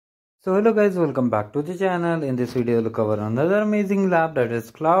So hello guys, welcome back to the channel. In this video we'll cover another amazing lab, that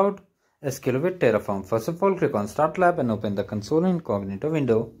is Cloud SQL with Terraform. First of all, click on Start Lab and open the console incognito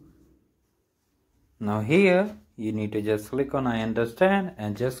window. Now here you need to just click on I understand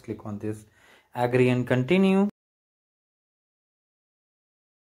and just click on this agree and continue.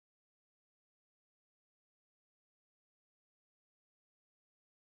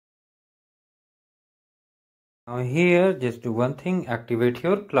 Now here just do one thing, activate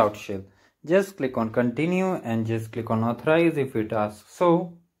your Cloud Shell. Just click on continue and just click on authorize if it asks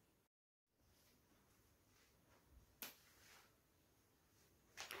so.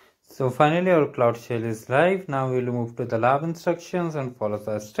 So finally our Cloud Shell is live. Now we will move to the lab instructions and follow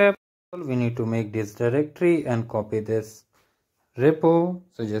the steps. We need to make this directory and copy this repo.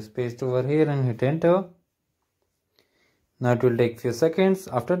 So just paste over here and hit enter. Now it will take few seconds.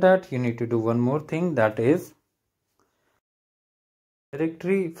 After that you need to do one more thing, that is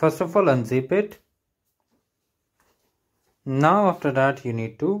directory. First of all unzip it. Now after that you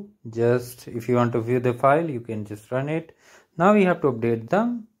need to just, if you want to view the file, you can just run it. Now we have to update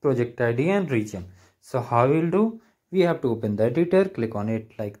the project ID and region. So how we'll do? We have to open the editor, click on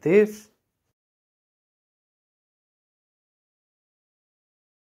it like this.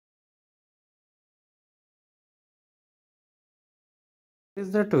 This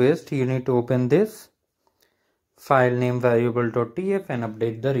is the twist, you need to open this file name variable.tf and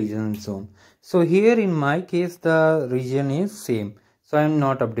update the region and zone. So here in my case the region is same, so I am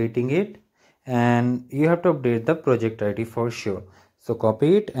not updating it, and you have to update the project ID for sure. So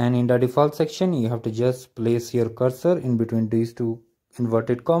copy it and in the default section you have to just place your cursor in between these two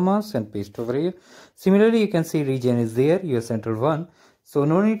inverted commas and paste over here. Similarly you can see region is there, US Central 1. So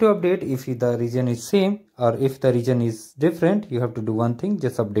no need to update if the region is same, or if the region is different you have to do one thing,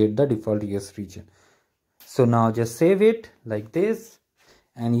 just update the default US region. So now just save it like this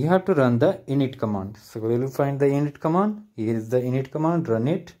and you have to run the init command. So we will find the init command. Here is the init command, run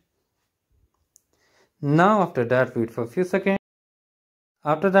it. Now after that wait for a few seconds.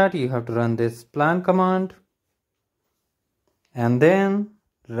 After that you have to run this plan command and then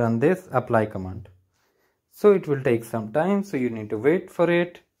run this apply command. So it will take some time, so you need to wait for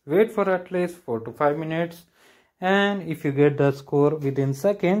it. Wait for at least 4 to 5 minutes, and if you get the score within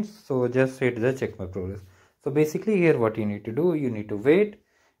seconds, so just hit the check my progress. So basically here what you need to do, you need to wait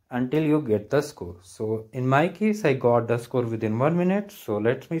until you get the score. So in my case I got the score within 1 minute. So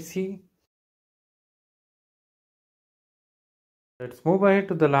let me see. Let's move ahead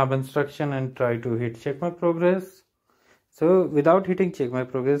to the lab instruction and try to hit check my progress. So without hitting check my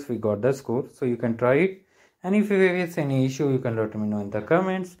progress we got the score, so you can try it, and if you face any issue you can let me know in the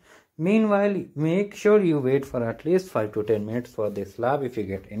comments. Meanwhile make sure you wait for at least 5 to 10 minutes for this lab if you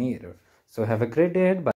get any error. So have a great day ahead. Bye.